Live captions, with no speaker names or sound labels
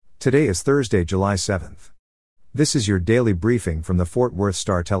Today is Thursday, July 7th. This is your daily briefing from the Fort Worth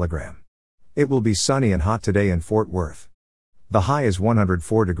Star-Telegram. It will be sunny and hot today in Fort Worth. The high is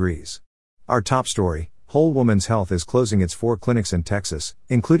 104 degrees. Our top story: Whole Woman's Health is closing its 4 clinics in Texas,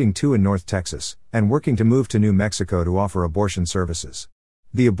 including 2 in North Texas, and working to move to New Mexico to offer abortion services.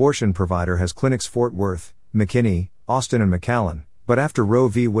 The abortion provider has clinics Fort Worth, McKinney, Austin and McAllen, but after Roe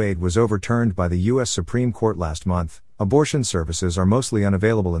v. Wade was overturned by the U.S. Supreme Court last month, abortion services are mostly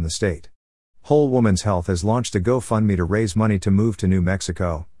unavailable in the state. Whole Woman's Health has launched a GoFundMe to raise money to move to New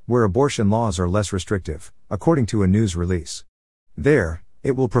Mexico, where abortion laws are less restrictive, according to a news release. There,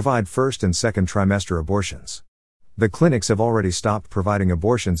 it will provide first and second trimester abortions. The clinics have already stopped providing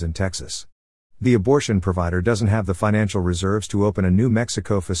abortions in Texas. The abortion provider doesn't have the financial reserves to open a New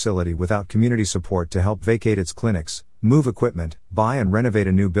Mexico facility without community support to help vacate its clinics, move equipment, buy and renovate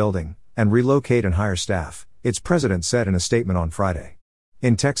a new building, and relocate and hire staff, its president said in a statement on Friday.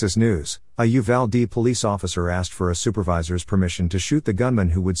 In Texas news, a Uvalde police officer asked for a supervisor's permission to shoot the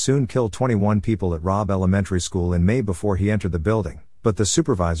gunman who would soon kill 21 people at Robb Elementary School in May before he entered the building, but the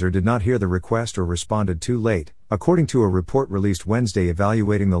supervisor did not hear the request or responded too late, according to a report released Wednesday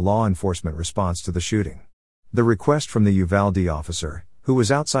evaluating the law enforcement response to the shooting. The request from the Uvalde officer, who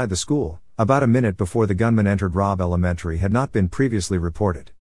was outside the school, about a minute before the gunman entered Robb Elementary, had not been previously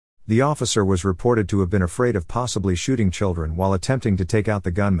reported. The officer was reported to have been afraid of possibly shooting children while attempting to take out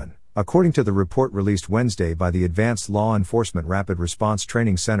the gunman, according to the report released Wednesday by the Advanced Law Enforcement Rapid Response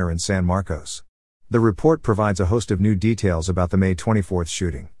Training Center in San Marcos. The report provides a host of new details about the May 24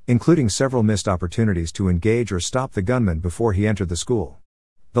 shooting, including several missed opportunities to engage or stop the gunman before he entered the school.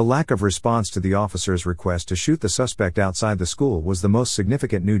 The lack of response to the officer's request to shoot the suspect outside the school was the most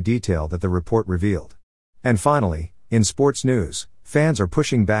significant new detail that the report revealed. And finally, in sports news, fans are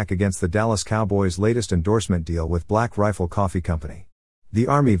pushing back against the Dallas Cowboys' latest endorsement deal with Black Rifle Coffee Company. The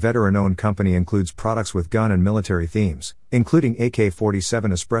Army veteran-owned company includes products with gun and military themes, including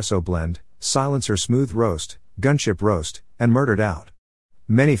AK-47 Espresso Blend, Silencer Smooth Roast, Gunship Roast, and Murdered Out.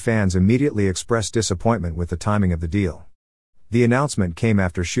 Many fans immediately expressed disappointment with the timing of the deal. The announcement came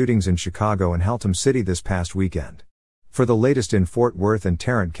after shootings in Chicago and Haltom City this past weekend. For the latest in Fort Worth and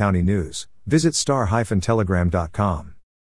Tarrant County news, visit star-telegram.com.